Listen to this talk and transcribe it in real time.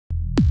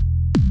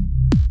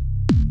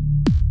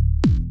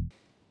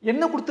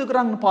என்ன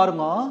கொடுத்துருக்குறாங்கன்னு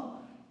பாருங்க.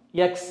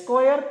 x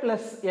square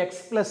plus x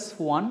plus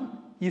 1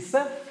 is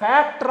a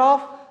factor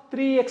of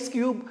 3x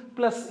cube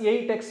plus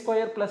 8x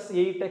square plus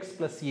 8x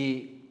plus a.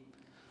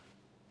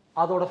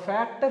 அதோட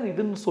factor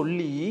இதுன்னு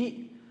சொல்லி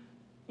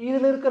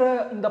இதில் இருக்கிற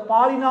இந்த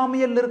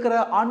பாலினாமியல் இருக்கிற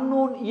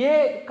அன்னோன் ஏ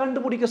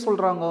கண்டுபிடிக்க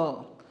சொல்கிறாங்க.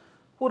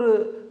 ஒரு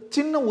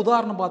சின்ன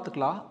உதாரணம்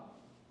பார்த்துக்கலாம்.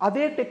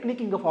 அதே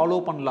டெக்னிக் இங்கே ஃபாலோ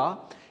பண்ணலாம்.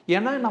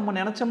 ஏன்னா நம்ம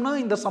நினச்சோம்னா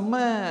இந்த செம்ம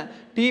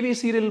டிவி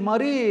சீரியல்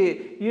மாதிரி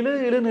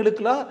இழுன்னு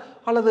இழுக்கலாம்,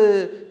 அல்லது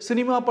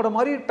சினிமா படம்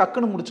மாதிரி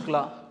டக்குன்னு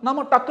முடிச்சுக்கலாம்.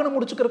 நம்ம டக்குன்னு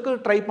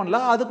முடிச்சுக்கிறதுக்கு ட்ரை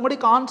பண்ணலாம். அதுக்கு முன்னாடி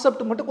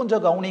கான்செப்ட் மட்டும்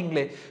கொஞ்சம்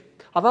கவனிங்களே.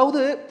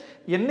 அதாவது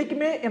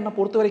என்றைக்குமே என்னை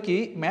பொறுத்த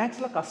வரைக்கும்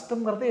மேக்ஸில்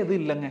கஷ்டங்கிறதே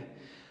எதுவும் இல்லைங்க.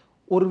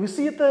 ஒரு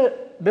விஷயத்தை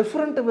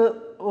டிஃப்ரெண்ட்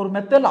ஒரு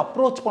மெத்தடில்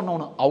அப்ரோச்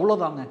பண்ணணும்,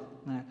 அவ்வளோதாங்க.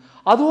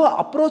 அதுவும்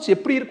அப்ரோச்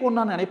எப்படி இருக்கும்னு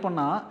நான்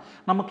நினைப்பேன்னா,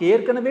 நமக்கு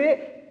ஏற்கனவே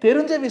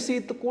தெரிஞ்ச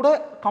விஷயத்து கூட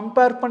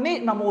கம்பேர் பண்ணி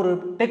நம்ம ஒரு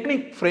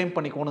டெக்னிக் ஃப்ரேம்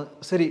பண்ணிக்கணும்.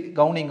 சரி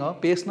கவனிங்க,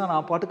 பேசினா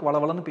நான் பாட்டுக்கு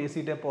வளவலன்னு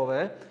பேசிகிட்டே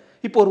போவேன்.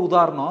 இப்போ ஒரு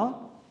உதாரணம்,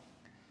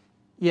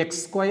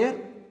 X square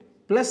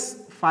plus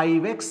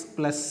 5x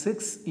plus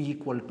 6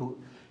 equal to,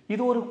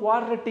 இது ஒரு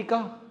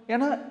குவாட்ரட்டிக்கா?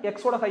 ஏன்னா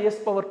எக்ஸோட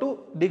ஹையஸ்ட் பவர் 2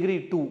 டிகிரி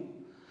 2.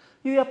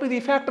 இது அப்போ இது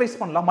ஃபேக்டரைஸ்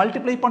பண்ணலாம்.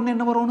 மல்டிப்ளை பண்ண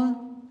என்ன வரணும்?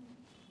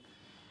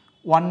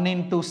 1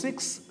 into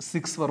 6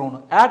 6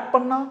 வரணும். ஆட்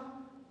பண்ணால்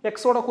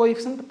எக்ஸோட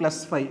கோஎஃபிஷியன்ட் ப்ளஸ்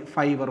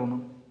 5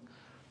 வரணும்.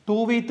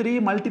 2v3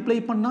 மல்டிப்ளை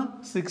பண்ணால்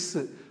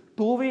 6,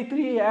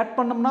 2v3 ஆட்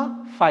பண்ணோம்னா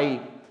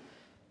 5.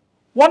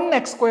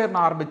 1x ஸ்கொயர்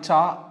ஆரம்பிச்சா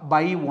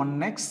பை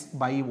 1x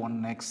பை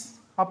 1x.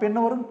 அப்போ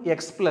என்ன வரும்?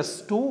 எக்ஸ் ப்ளஸ்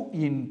 2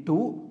 இன்டூ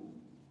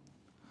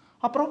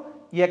அப்புறம்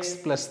எக்ஸ்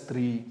ப்ளஸ்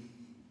 3.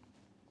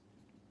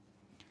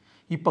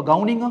 இப்போ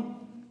கவுனிங்க,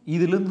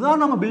 இதிலிருந்து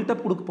தான் நம்ம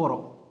பில்டப் கொடுக்க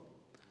போகிறோம்.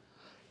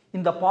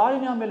 இந்த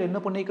பாலினாமியல் என்ன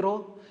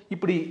பண்ணிக்கிறோம்?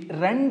 இப்படி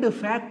ரெண்டு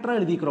ஃபேக்டராக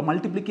எழுதிக்கிறோம்.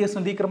 மல்டிப்ளிகேஷன்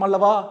எழுதிக்கிறோம்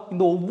அல்லவா?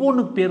 இந்த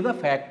ஒவ்வொன்றுக்கு பேர் தான்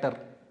ஃபேக்டர்.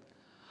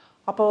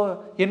 அப்போ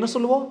என்ன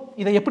சொல்லுவோம்?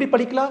 இதை எப்படி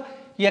படிக்கலாம்?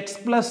 X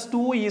plus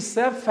 2 is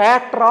a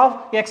factor of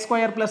X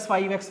square plus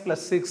 5x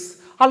plus 6.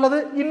 அல்லது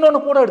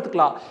இன்னொன்று கூட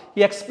எடுத்துக்கலாம்,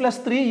 X plus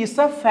 3 is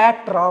a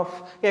factor of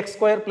X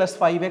square plus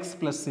 5x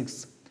plus 6.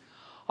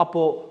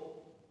 அப்போ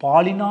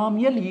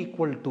polynomial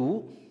equal to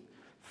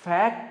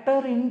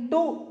factor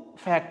into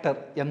factor,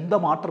 எந்த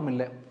மாற்றம்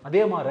இல்லை.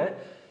 அதே மாதிரி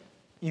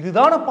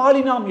இதுதான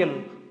பாலினாமியல்,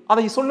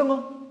 அதை சொல்லுங்க.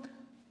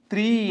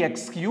 3x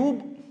cube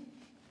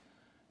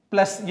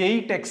plus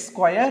 8x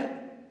square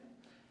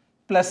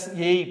plus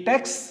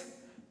 8x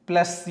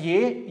plus a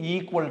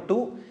equal to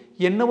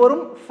என்ன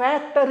வரும்?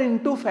 ஃபேக்டர்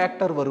இன்டூ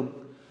ஃபேக்டர் வரும்.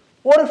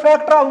 ஒரு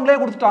ஃபேக்டர் அவங்களே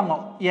கொடுத்துட்டாங்க,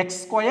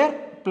 X square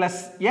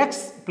plus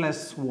X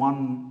plus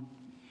 1.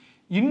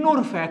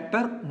 இன்னொரு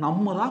ஃபேக்டர்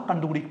நம்ம தான்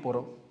கண்டுபிடிக்க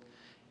போகிறோம்.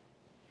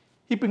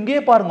 இப்போ இங்கே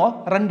பாருங்க,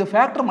 ரெண்டு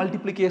ஃபேக்டர்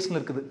மல்டிப்ளிகேஷன்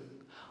இருக்குது.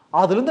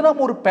 அதுலேருந்து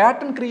நம்ம ஒரு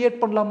பேட்டர்ன் கிரியேட்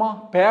பண்ணலாமா?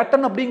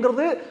 பேட்டர்ன்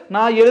அப்படிங்கிறது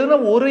நான் எழுதின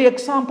ஒரு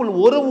எக்ஸாம்பிள்,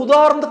 ஒரு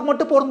உதாரணத்துக்கு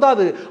மட்டும்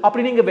பொருந்தாது.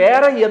 அப்படி நீங்கள்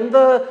வேற எந்த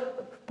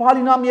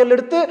பாலினாமியல்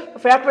எடுத்து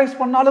ஃபேக்டரைஸ்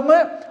பண்ணாலுமே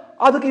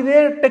அதுக்கு இதே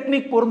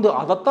டெக்னிக் பொருந்து.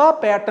 அதைத்தான்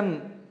பேட்டர்ன்,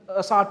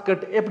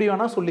 ஷார்ட்கட் எப்படி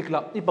வேணால்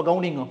சொல்லிக்கலாம். இப்போ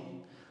கவுனிங்க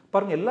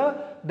பாருங்க, எல்லா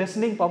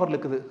டெசினிங் பவரில்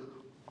இருக்குது,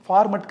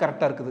 ஃபார்மேட்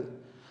கரெக்டாக இருக்குது.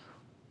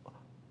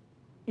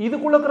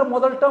 இதுக்குள்ள இருக்கிற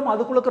முதல் டேர்ம்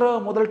அதுக்குள்ள இருக்கிற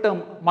முதல்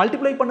டேர்ம்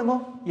மல்டிப்ளை பண்ணுங்க.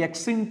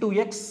 X into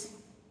X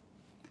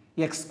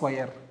X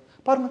square,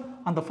 பாருங்க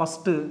அந்த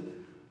ஃபர்ஸ்ட்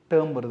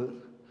டேர்ம் வருது.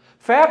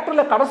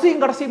 ஃபேக்டரில்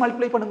கடைசி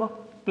மல்டிப்ளை பண்ணுங்க.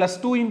 பிளஸ்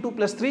 2 இன்டூ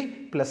பிளஸ் 3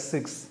 பிளஸ்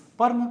 6,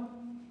 பாருங்க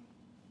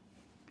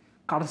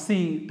கடைசி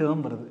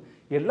டேர்ம் வருது.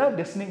 எல்லா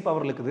டெசினிங்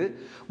பவரில் இருக்குது.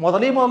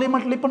 முதலையும்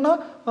மல்டிப்ளை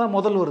பண்ணால்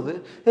முதல் வருது,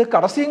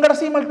 கடைசியும்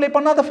மல்டிப்ளை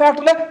பண்ணால் அந்த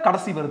ஃபேக்டரில்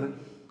கடைசி வருது.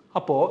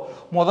 அப்போ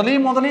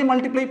முதலையும்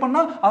மல்டிப்ளை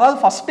பண்ணா, அதாவது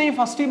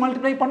ஃபர்ஸ்டையும்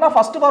மல்டிப்ளை பண்ணா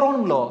ஃபர்ஸ்ட்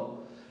வரணும்ல.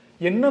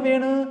 என்ன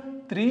வேணும்?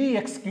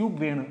 3x கியூப்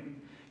வேணும்.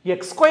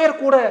 எக்ஸ் ஸ்கொயர்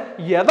கூட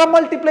எதை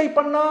மல்டிப்ளை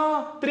பண்ணா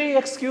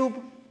 3x cube?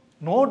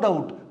 No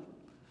doubt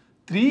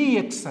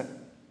 3x.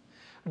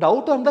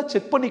 Doubt வந்தா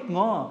செக்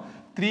பண்ணிக்கோங்க.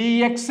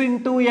 3x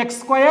இன்டூ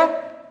எக்ஸ் ஸ்கொயர்,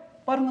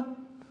 பாருங்க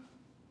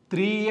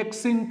 3x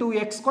into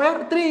X square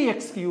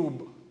 3x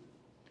cube.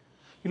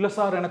 இல்லை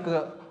சார் எனக்கு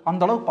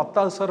அந்த அளவு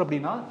பத்தாது சார்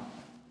அப்படின்னா,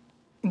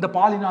 இந்த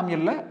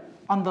பாலினாமியல்ல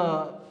அந்த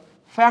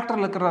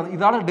ஃபேக்டரில் இருக்கிற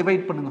இதால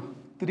டிவைட் பண்ணுங்க.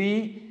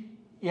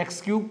 3x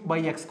cube by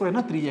X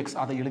ஸ்கொயர்னா 3x,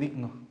 அதை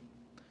எழுதிக்குங்க.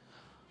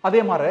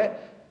 அதே மாதிரி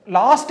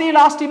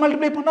லாஸ்ட்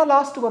மல்டிப்ளை பண்ணால்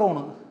லாஸ்ட்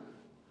வரணும்.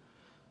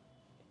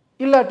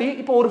 இல்லாட்டி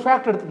இப்போ ஒரு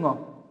ஃபேக்டர் எடுத்துக்கோங்க,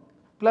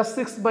 பிளஸ்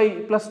 6 பை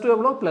பிளஸ் 2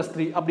 எவ்வளோ? பிளஸ்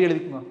 3, அப்படி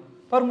எழுதிக்குங்க.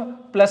 பாருங்க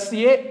பிளஸ்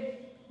a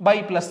பை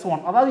பிளஸ்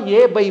 1, அதாவது a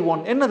பை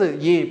 1 என்னது?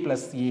 a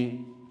plus a.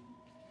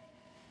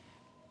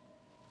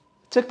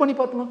 செக் பண்ணி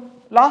பார்த்துங்க.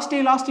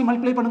 லாஸ்ட்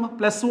மல்டிப்ளை பண்ணுங்க.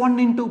 பிளஸ் 1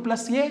 இன்டூ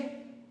பிளஸ் ஏ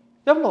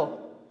எவ்வளோ?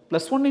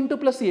 Plus 1 into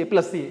plus A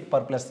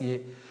per plus A.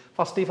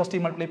 First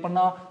multiply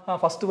பண்ணால்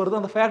ஃபர்ஸ்ட் வருது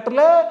அந்த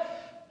ஃபேக்டரில்,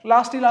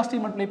 லாஸ்ட்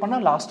மல்டிப்ளை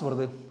பண்ணால் லாஸ்ட்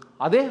வருது.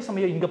 அதே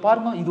சமயம் இங்கே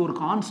பாருங்க, இது ஒரு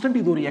கான்ஸ்டன்ட்,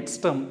 இது ஒரு எக்ஸ்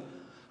டேர்ம்.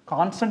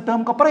 கான்ஸ்டன்ட்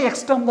டேர்முக்கு அப்புறம்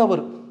எக்ஸ் டேர்ம் தான்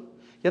வரும்,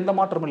 எந்த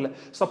மாற்றமும் இல்லை.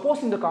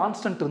 சப்போஸ் இந்த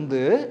கான்ஸ்டன்ட்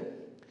இருந்து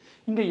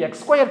இங்கே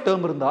எக்ஸ் ஸ்கொயர்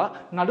டேர்ம் இருந்தால்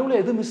நடுவில்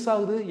எது மிஸ்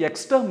ஆகுது?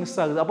 எக்ஸ் டேர்ம் மிஸ்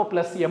ஆகுது. அப்போ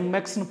பிளஸ்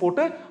mxன்னு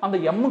போட்டு அந்த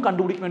m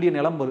கண்டுபிடிக்க வேண்டிய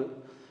நிலம் வரும்.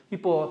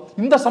 இப்போ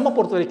இந்த சம்மை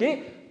பொறுத்த வரைக்கும்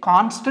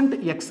கான்ஸ்டன்ட்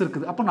x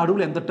இருக்குது. அப்போ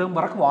நடுவில் எந்த டேர்ம்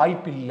வரக்கு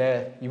வாய்ப்பு இல்லை.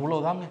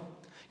 இவ்வளோதாங்க.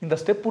 இந்த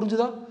ஸ்டெப்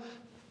புரிஞ்சுதா?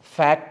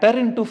 Factor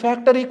into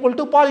factor equal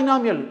to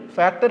polynomial.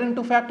 Factor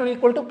into factor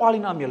equal to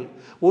polynomial.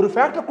 ஒரு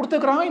ஃபேக்டர்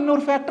கொடுத்துக்கிறாங்க,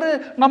 இன்னொரு ஃபேக்டர்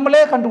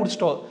நம்மளே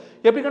கண்டுபிடிச்சிட்டோம்.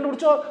 எப்படி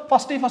கண்டுபிடிச்சோம்?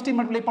 ஃபர்ஸ்ட்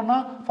மல்டிப்ளை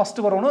பண்ணால்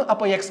ஃபர்ஸ்ட் வரணும்.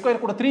 அப்போ எக்ஸ்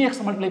ஸ்கொயர் கூட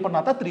 3x மல்டிப்ளை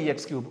பண்ணால் தான்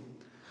 3x கியூப்.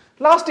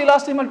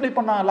 லாஸ்ட் மல்டிப்ளை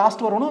பண்ணால்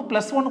லாஸ்ட் வரணும்.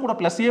 +1 கூட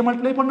 +a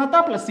மல்டிப்ளை பண்ணால்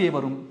தான் +a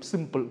வரும்.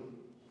 சிம்பிள்.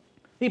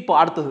 இப்போ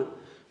அடுத்தது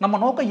நம்ம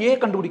நோக்கம் a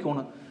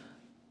கண்டுபிடிக்கணும்.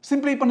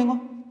 சிம்பிளை பண்ணுங்க.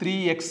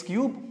 3x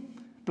cube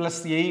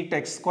 +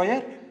 8x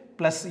square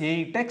 +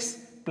 8x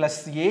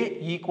 + a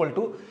equal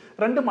to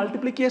 2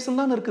 multiplication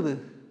தான் இருக்குது.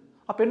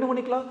 அப்போ என்ன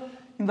பண்ணிக்கலாம்?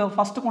 இந்த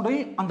ஃபர்ஸ்ட் கொண்டு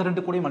போய் அந்த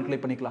 2 கூட மல்டிப்ளை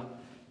பண்ணிக்கலாம்.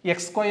 x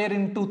square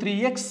into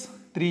 3x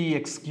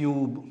 3x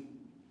cube,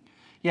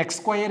 x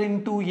square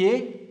into a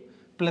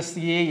 +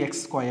 ax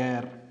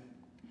square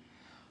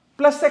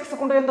plus x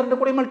கொண்டு அந்த 2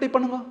 கூட மல்டிப்ளை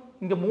பண்ணுங்க.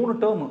 இங்கே 3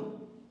 டேர்மு.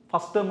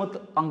 ஃபர்ஸ்ட் டேர்ம்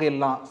அங்கே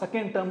எல்லாம்,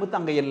 செகண்ட் டேர்ம்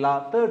அங்கே எல்லாம்,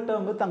 தேர்ட்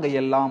டேர்ம் அங்கே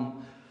எல்லாம்.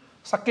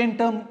 செகண்ட்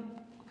டேர்ம்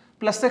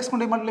 +x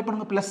கொண்டு மல்டிப்ளை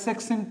பண்ணுங்க.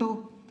 +x into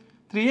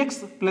 3x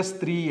 +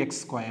 3x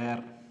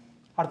square.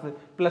 அடுத்து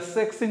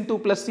 +x இன்டூ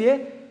 +a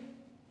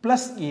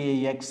 +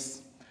 ax.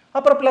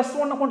 அப்புறம்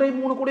 +1 கொண்டு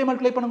 3 கூட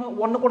மல்டிப்ளை பண்ணுங்க.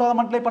 1 கூட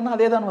மல்டிப்ளை பண்ணால்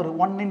அதே தான் வரும்.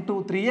 1 into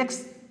 3x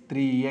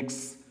 3x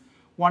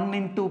 1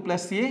 into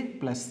 +a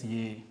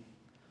 +a.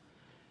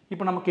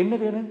 இப்போ நமக்கு என்ன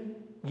வேணும்?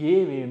 a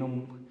வேணும்.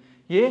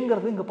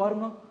 ஏங்கிறது இங்கே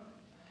பாருங்க,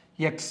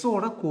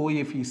 எக்ஸோட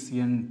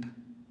கோஎஃபிஷியன்ட்.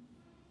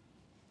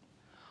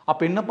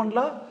 அப்போ என்ன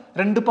பண்ணலாம்?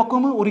 2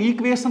 பக்கமும் ஒரு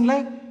ஈக்குவேஷன்ல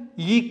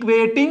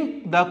equating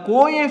the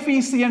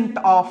coefficient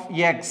of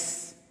X.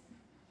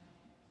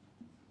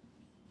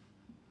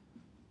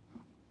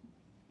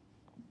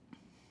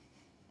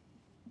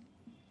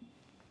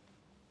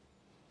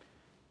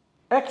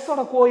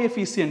 எக்ஸோட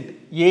கோஎஃபிஷியன்ட்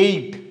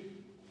 8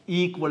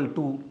 ஈக்குவல்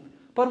டு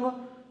பாருங்க,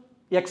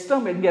 எக்ஸ்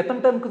டேர்ம் இங்கே எத்தனை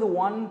டேர்ம் இருக்குது?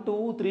 1 2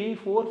 3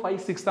 4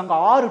 5 6 அங்கே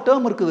 6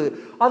 டேர்ம் இருக்குது.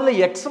 அதில்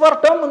எக்ஸ் வர்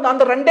டேர்ம்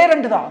அந்த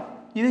 2 தான்.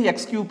 இது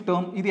எக்ஸ் கியூப்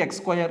டேர்ம், இது எக்ஸ்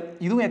ஸ்கொயர்,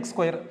 இதுவும் எக்ஸ்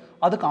ஸ்கொயர்.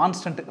 அது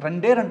கான்ஸ்டன்ட்.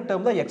 2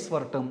 டேர்ம் தான் எக்ஸ்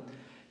வர் டேர்ம்.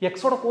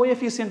 எக்ஸோட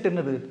கோஎஃபிஷியன்ட்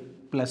என்னது?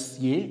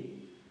 +a.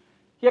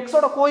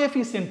 எக்ஸோட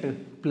கோஎஃபிஷியன்ட்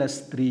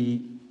 +3.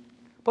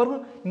 பாருங்க,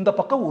 இந்த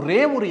பக்கம்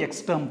ஒரே ஒரு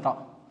எக்ஸ் டேர்ம் தான்.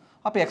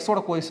 அப்போ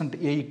எக்ஸோட கோஎஃபிஷியன்ட்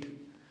 8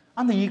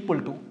 அந்த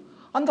ஈக்குவல் டு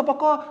அந்த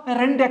பக்கம்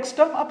 2 எக்ஸ்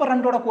டேர்ம். அப்போ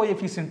 2ஓட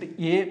கோஎஃபிஷியன்ட்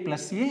a +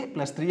 a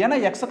 + 3. ஏன்னா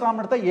எக்ஸ்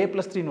காமன் எடுத்தால் a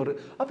 + 3 வரும்.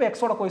 அப்போ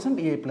எக்ஸோட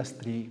கோஎஃபிஷியன்ட் a +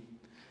 3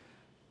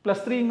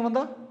 +3 இங்கே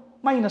வந்தால்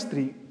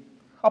 -3.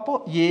 அப்போ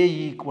a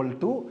ஈக்குவல்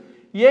டு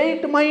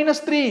 8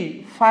 - 3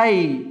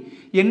 5.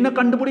 என்ன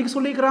கண்டுபிடிக்க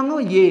சொல்லிக்கிறாங்க?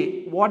 a.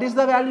 What is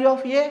the value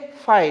of a?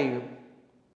 5.